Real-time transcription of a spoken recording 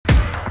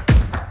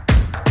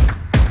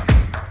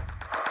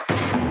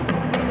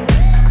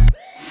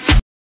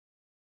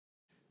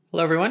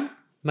Hello, everyone.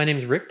 My name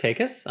is Rick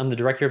Takes. I'm the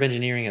Director of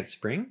Engineering at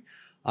Spring.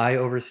 I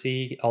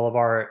oversee all of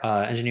our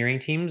engineering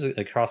teams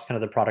across kind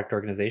of the product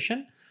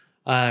organization.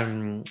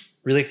 I'm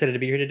really excited to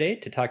be here today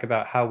to talk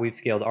about how we've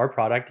scaled our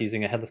product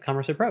using a headless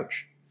commerce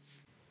approach.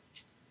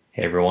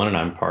 Hey everyone, and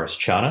I'm Paras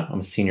Chadha.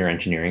 I'm a Senior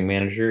Engineering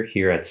Manager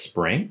here at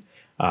Spring.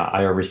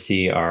 I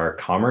oversee our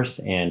commerce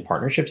and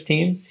partnerships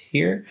teams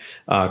here.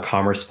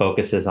 Commerce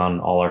focuses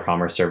on all our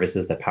commerce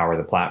services that power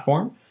the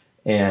platform.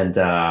 And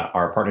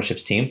our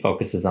partnerships team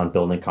focuses on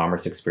building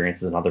commerce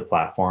experiences on other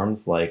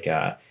platforms like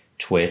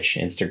Twitch,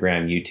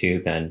 Instagram,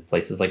 YouTube, and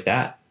places like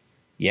that.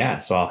 Yeah,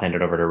 so I'll hand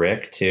it over to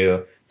Rick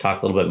to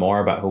talk a little bit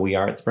more about who we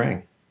are at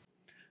Spring.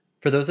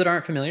 For those that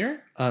aren't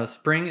familiar,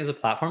 Spring is a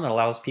platform that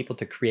allows people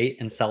to create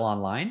and sell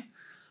online.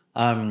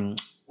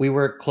 We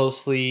work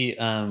closely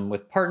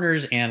with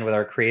partners and with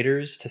our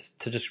creators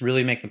to just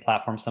really make the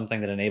platform something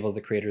that enables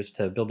the creators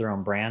to build their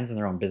own brands and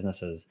their own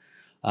businesses.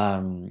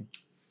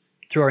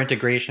 Through our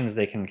integrations,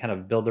 they can kind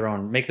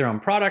of make their own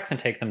products and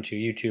take them to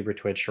YouTube or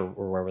Twitch or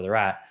wherever they're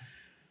at.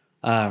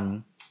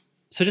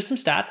 So just some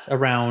stats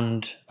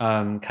around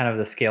kind of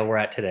the scale we're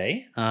at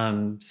today.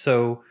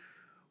 So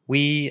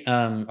we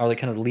are the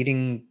kind of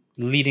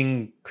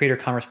leading creator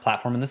commerce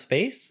platform in the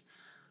space.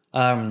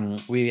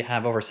 We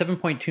have over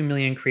 7.2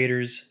 million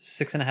creators,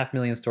 6.5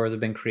 million stores have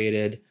been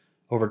created,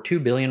 over 2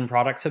 billion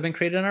products have been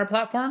created on our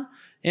platform.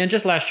 And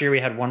just last year, we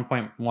had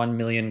 1.1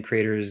 million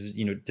creators,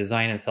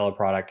 design and sell a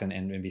product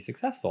and be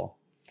successful.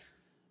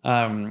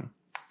 Part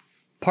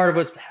of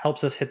what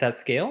helps us hit that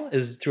scale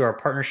is through our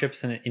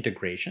partnerships and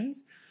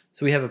integrations.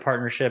 So we have a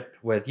partnership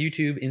with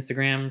YouTube,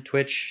 Instagram,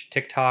 Twitch,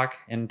 TikTok,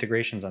 and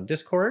integrations on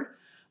Discord.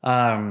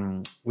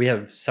 We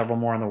have several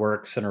more in the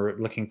works and are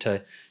looking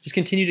to just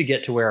continue to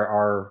get to where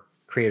our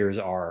creators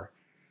are.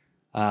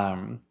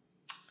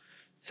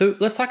 So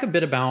let's talk a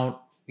bit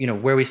about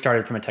where we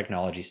started from a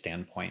technology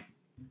standpoint.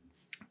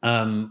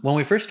 When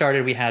we first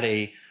started, we had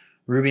a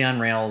Ruby on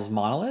Rails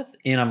monolith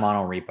in a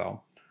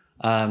monorepo.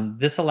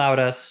 This allowed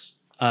us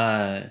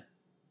to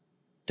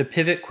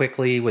pivot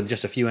quickly with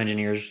just a few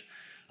engineers.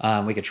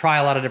 We could try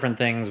a lot of different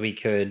things. We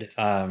could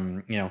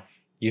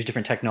use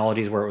different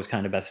technologies where it was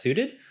kind of best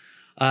suited.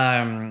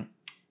 As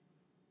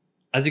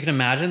you can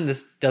imagine,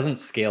 this doesn't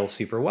scale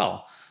super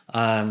well.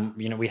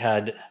 We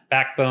had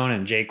Backbone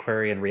and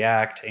jQuery and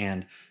React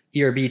and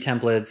ERB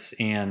templates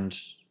and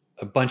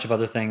a bunch of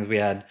other things. We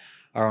had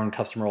our own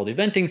customer role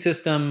eventing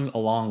system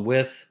along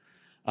with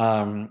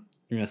some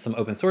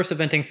open source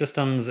eventing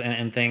systems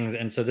and things.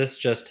 And so this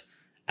just,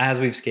 as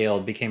we've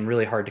scaled, became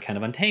really hard to kind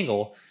of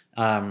untangle,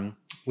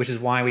 which is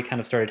why we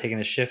kind of started taking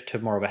the shift to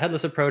more of a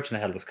headless approach and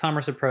a headless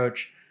commerce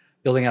approach,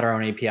 building out our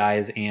own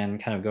APIs and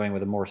kind of going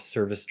with a more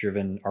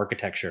service-driven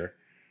architecture.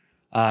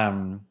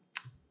 At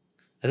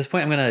this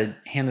point, I'm going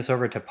to hand this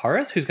over to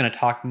Paras, who's going to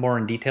talk more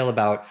in detail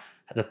about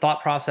the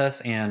thought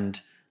process and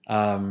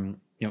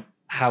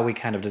how we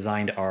kind of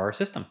designed our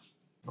system.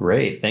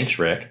 Great, thanks,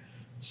 Rick.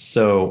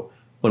 So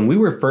when we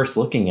were first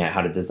looking at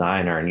how to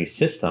design our new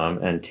system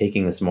and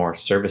taking this more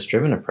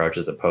service-driven approach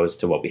as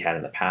opposed to what we had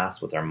in the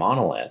past with our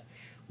monolith,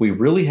 we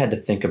really had to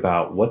think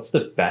about what's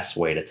the best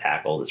way to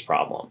tackle this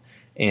problem.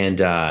 And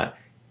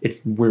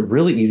we're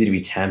really easy to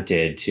be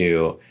tempted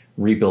to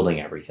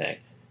rebuilding everything.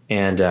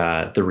 And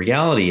the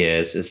reality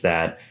is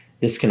that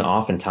this can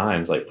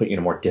oftentimes put you in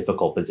a more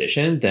difficult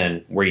position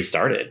than where you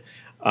started,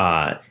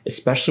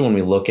 especially when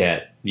we look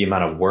at the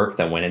amount of work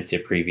that went into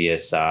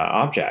previous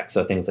objects.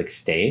 So things like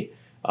state,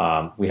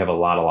 we have a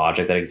lot of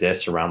logic that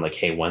exists around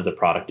hey, when's a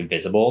product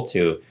visible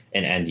to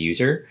an end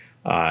user?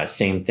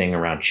 Same thing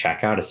around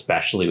checkout,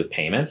 especially with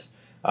payments.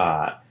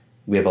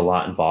 We have a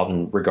lot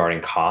involved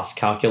regarding cost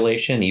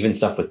calculation, even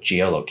stuff with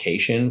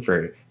geolocation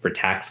for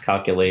tax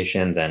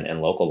calculations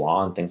and local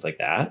law and things like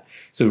that.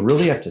 So we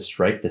really have to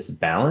strike this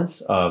balance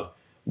of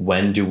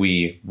when do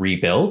we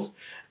rebuild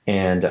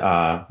and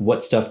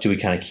what stuff do we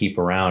kind of keep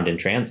around and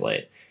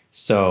translate.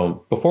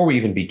 So before we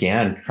even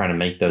began trying to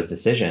make those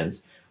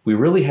decisions, we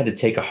really had to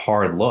take a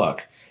hard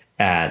look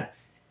at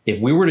if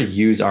we were to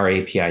use our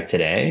API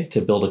today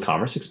to build a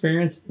commerce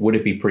experience, would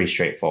it be pretty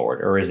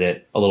straightforward or is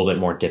it a little bit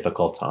more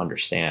difficult to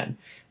understand?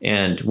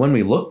 And when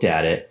we looked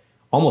at it,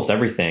 almost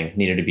everything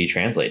needed to be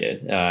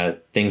translated.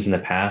 Things in the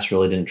past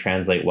really didn't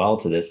translate well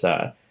to this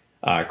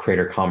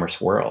creator commerce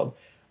world.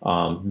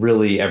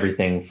 Really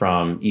everything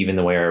from even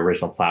the way our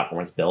original platform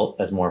was built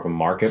as more of a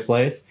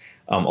marketplace,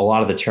 a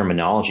lot of the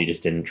terminology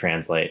just didn't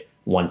translate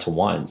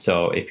one-to-one.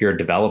 So if you're a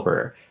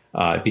developer,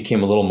 it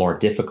became a little more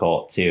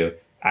difficult to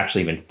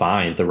actually even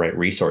find the right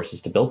resources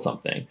to build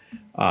something.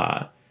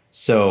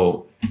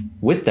 So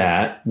with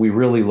that, we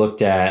really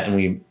looked at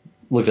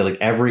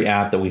every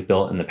app that we've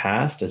built in the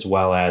past, as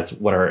well as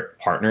what our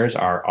partners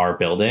are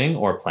building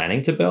or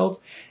planning to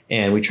build.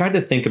 And we tried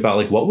to think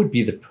about what would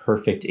be the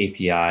perfect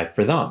API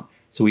for them.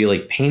 So we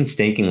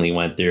painstakingly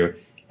went through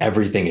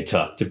everything it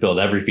took to build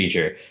every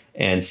feature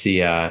and see,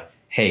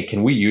 hey,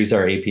 can we use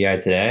our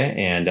API today?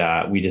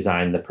 And we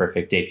designed the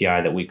perfect API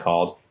that we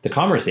called the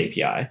Commerce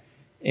API.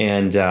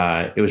 And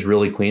it was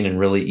really clean and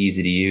really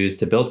easy to use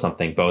to build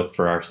something both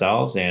for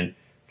ourselves and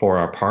for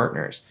our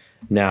partners.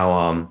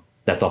 Now,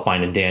 that's all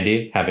fine and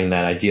dandy, having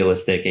that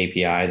idealistic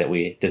API that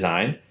we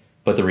designed.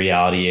 But the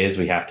reality is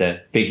we have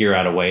to figure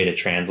out a way to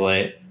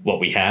translate what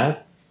we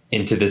have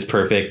into this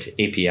perfect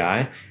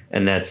API.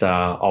 And that's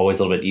always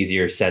a little bit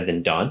easier said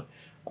than done.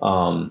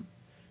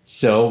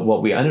 So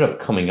what we ended up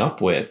coming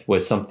up with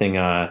was something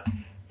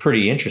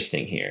pretty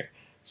interesting here.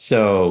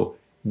 So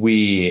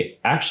we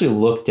actually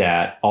looked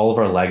at all of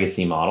our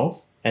legacy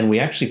models and we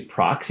actually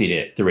proxied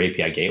it through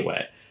API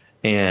Gateway.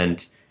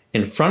 And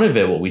in front of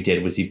it, what we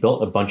did was we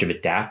built a bunch of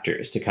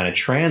adapters to kind of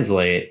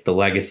translate the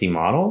legacy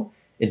model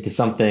into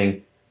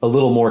something a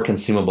little more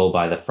consumable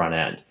by the front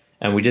end.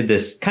 And we did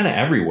this kind of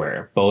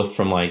everywhere, both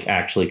from like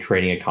actually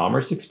creating a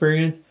commerce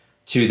experience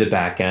to the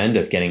back end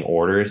of getting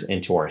orders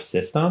into our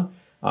system.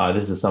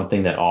 This is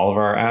something that all of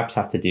our apps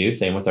have to do.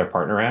 Same with our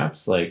partner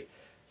apps, like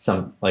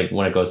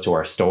when it goes to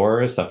our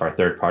stores, stuff our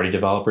third-party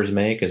developers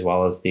make, as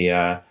well as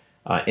the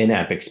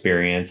in-app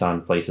experience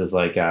on places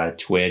like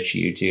Twitch,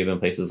 YouTube, and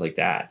places like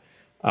that.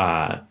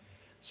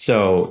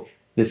 So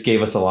this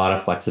gave us a lot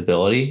of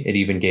flexibility. It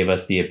even gave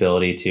us the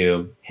ability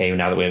to, hey,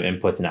 now that we have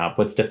inputs and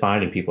outputs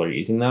defined and people are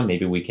using them,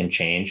 maybe we can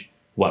change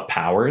what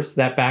powers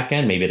that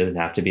backend. Maybe it doesn't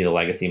have to be the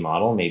legacy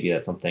model. Maybe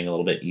that's something a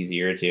little bit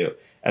easier to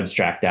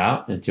abstract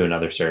out into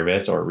another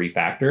service or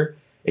refactor.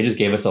 It just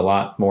gave us a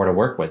lot more to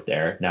work with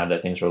there now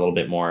that things are a little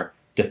bit more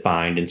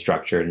defined and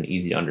structured and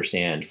easy to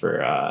understand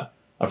for a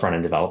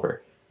front-end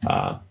developer.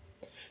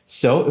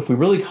 So if we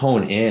really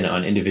hone in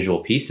on individual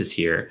pieces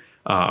here,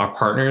 our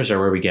partners are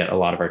where we get a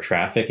lot of our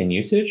traffic and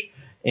usage.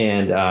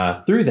 And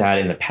through that,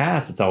 in the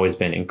past, it's always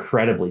been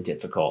incredibly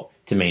difficult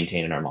to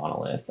maintain in our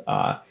monolith.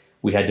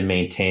 We had to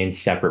maintain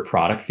separate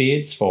product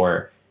feeds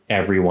for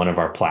every one of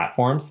our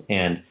platforms.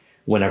 And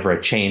whenever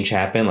a change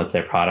happened, let's say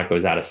a product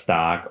goes out of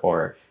stock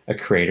or a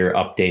creator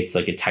updates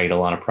like a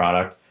title on a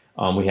product,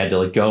 we had to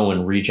like go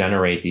and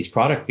regenerate these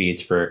product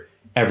feeds for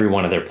every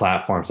one of their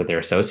platforms that they're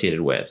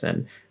associated with.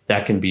 And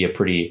that can be a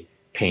pretty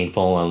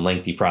painful and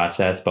lengthy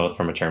process, both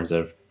from in terms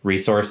of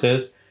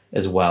resources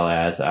as well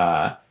as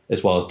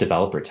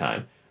developer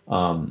time.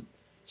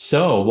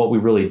 So what we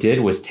really did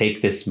was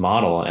take this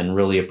model and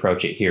really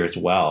approach it here as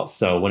well.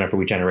 So whenever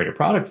we generate a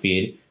product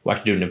feed, we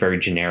actually do it in a very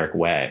generic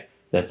way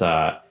that's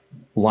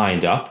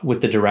lined up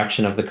with the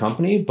direction of the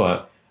company,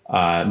 but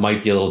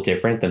might be a little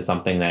different than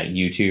something that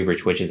YouTube or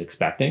Twitch is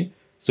expecting.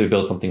 So we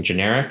build something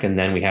generic, and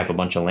then we have a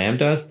bunch of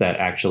Lambdas that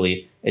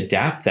actually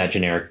adapt that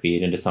generic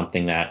feed into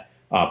something that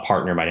a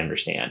partner might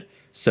understand.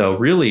 So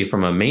really,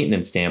 from a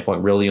maintenance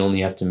standpoint, really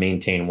only have to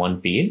maintain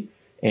one feed,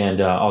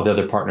 and all the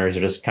other partners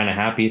are just kind of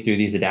happy through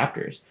these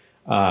adapters.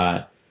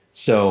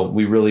 So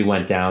we really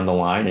went down the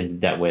line and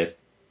did that with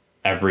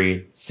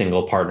every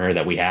single partner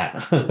that we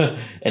had.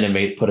 And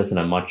it put us in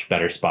a much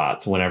better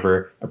spot. So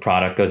whenever a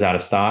product goes out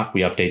of stock,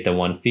 we update the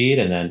one feed,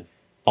 and then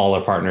all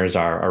our partners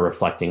are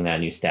reflecting that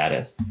new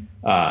status.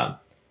 And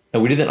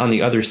we did that on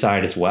the other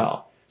side as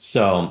well.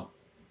 So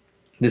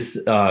when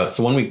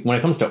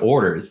it comes to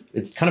orders,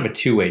 it's kind of a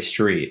two-way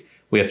street.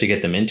 We have to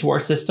get them into our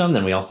system,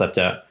 then we also have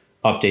to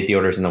update the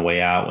orders on the way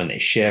out when they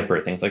ship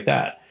or things like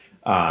that.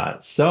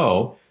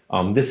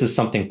 This is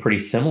something pretty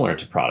similar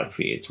to product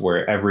feeds,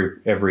 where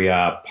every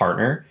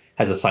partner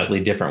has a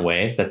slightly different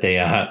way that they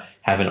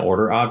have an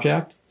order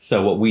object.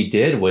 So what we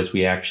did was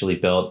we actually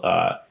built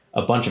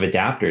a bunch of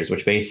adapters,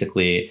 which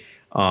basically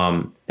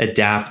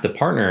adapt the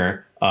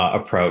partner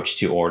approach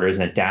to orders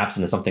and adapts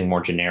into something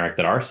more generic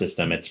that our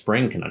system at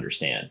Spring can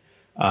understand.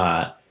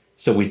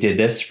 So we did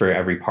this for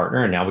every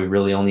partner, and now we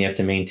really only have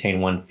to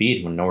maintain one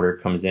feed. When an order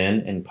comes in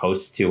and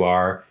posts to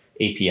our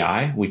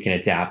API, we can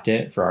adapt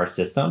it for our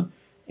system.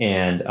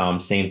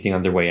 And same thing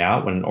on the way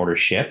out. When an order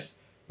ships,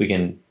 we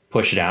can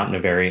push it out in a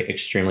very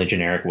extremely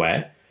generic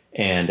way.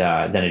 And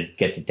then it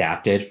gets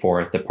adapted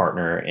for the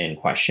partner in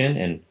question.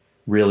 And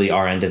really,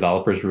 our end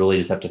developers really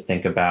just have to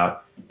think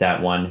about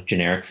that one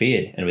generic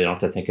feed. And we don't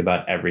have to think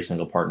about every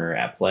single partner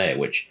at play,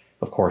 which,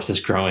 of course, is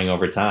growing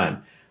over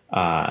time.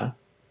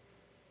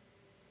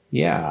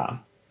 Yeah.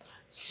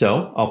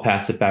 So I'll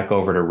pass it back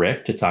over to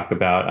Rick to talk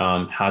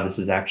about how this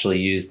is actually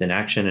used in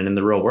action and in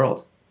the real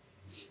world.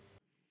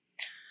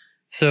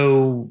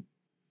 So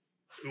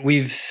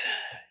we've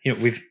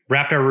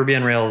wrapped our Ruby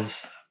on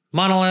Rails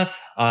monolith.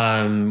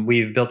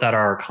 We've built out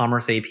our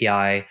commerce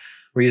API.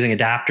 We're using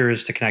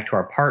adapters to connect to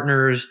our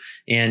partners,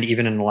 and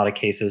even in a lot of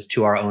cases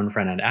to our own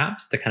front-end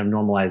apps to kind of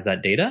normalize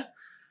that data.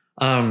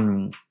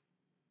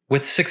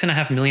 With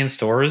 6.5 million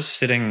stores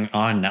sitting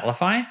on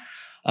Netlify,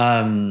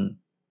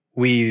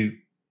 we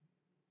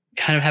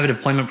kind of have a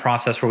deployment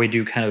process where we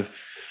do kind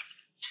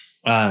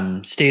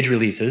of stage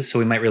releases. So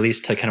we might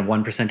release to kind of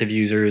 1% of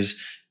users,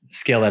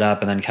 scale that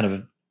up, and then kind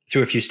of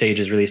through a few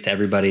stages release to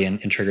everybody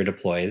and trigger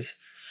deploys.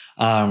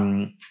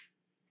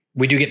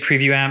 We do get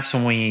preview apps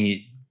when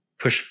we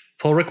push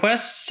pull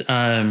requests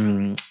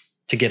to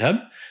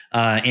GitHub,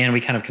 and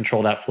we kind of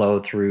control that flow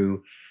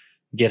through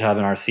GitHub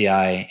and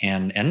RCI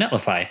and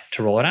Netlify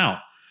to roll it out.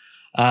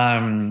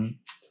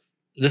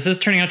 This is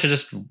turning out to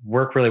just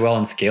work really well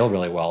and scale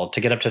really well to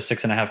get up to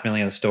 6.5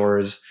 million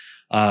stores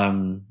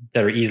that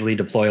are easily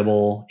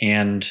deployable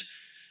and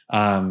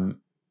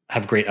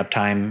have great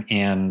uptime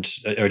and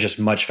are just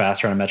much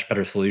faster and a much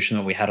better solution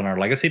than what we had on our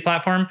legacy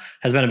platform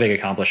has been a big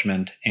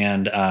accomplishment.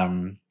 And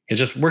it's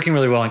just working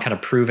really well and kind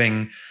of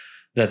proving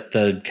that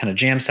the kind of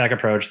Jamstack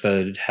approach,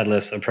 the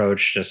headless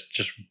approach,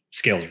 just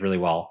scales really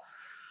well.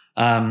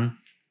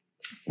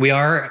 We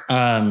are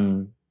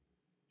kind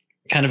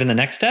of in the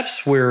next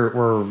steps.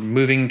 We're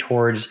moving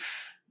towards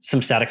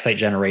some static site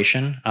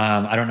generation.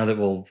 I don't know that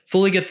we'll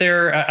fully get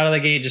there out of the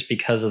gate just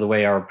because of the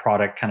way our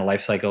product kind of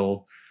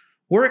lifecycle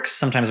works.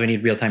 Sometimes we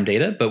need real-time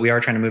data, but we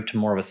are trying to move to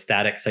more of a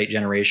static site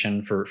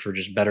generation for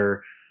just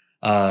better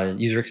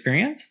user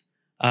experience.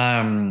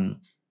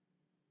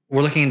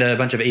 We're looking into a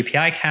bunch of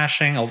API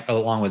caching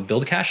along with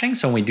build caching.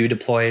 So when we do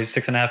deploy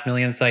 6.5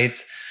 million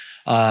sites,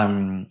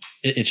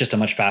 it's just a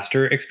much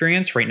faster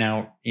experience. Right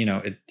now,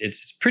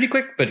 it's pretty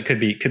quick, but it could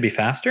be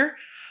faster.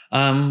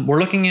 We're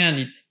looking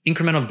at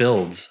incremental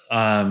builds.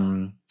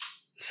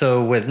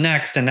 So with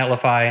Next and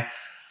Netlify,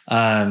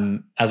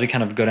 as we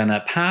kind of go down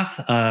that path,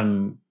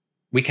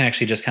 we can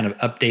actually just kind of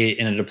update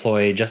and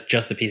deploy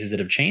just the pieces that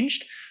have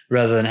changed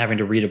rather than having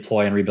to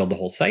redeploy and rebuild the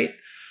whole site.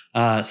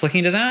 So looking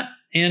into that.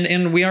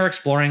 And we are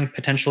exploring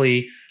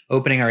potentially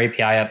opening our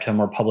API up to a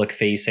more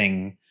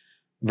public-facing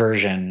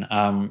version.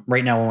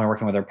 Right now, when we're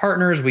working with our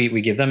partners,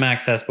 we give them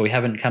access, but we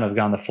haven't kind of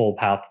gone the full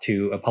path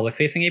to a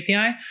public-facing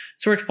API.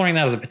 So we're exploring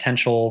that as a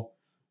potential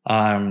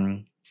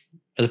option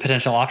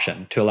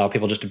to allow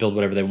people just to build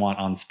whatever they want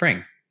on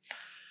Spring.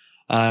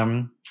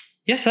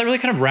 Yes, that really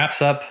kind of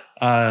wraps up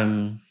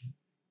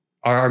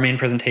our main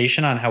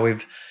presentation on how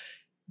we've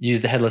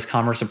used the headless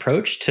commerce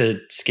approach to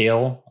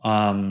scale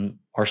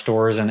our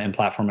stores and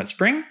platform at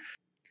Spring.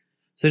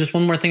 So just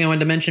one more thing I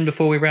wanted to mention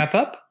before we wrap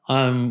up.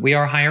 We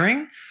are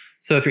hiring.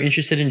 So if you're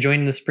interested in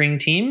joining the Spring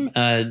team,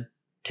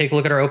 take a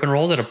look at our open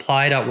roles at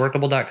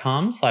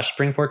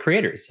apply.workable.com/Spring for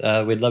creators.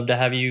 We'd love to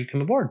have you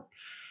come aboard.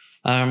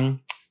 So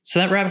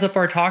that wraps up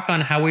our talk on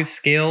how we've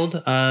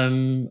scaled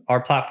our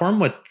platform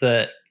with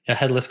a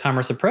headless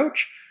commerce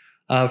approach.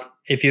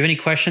 If you have any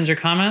questions or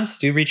comments,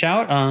 do reach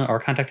out. Our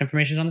contact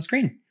information is on the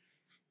screen.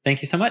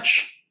 Thank you so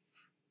much.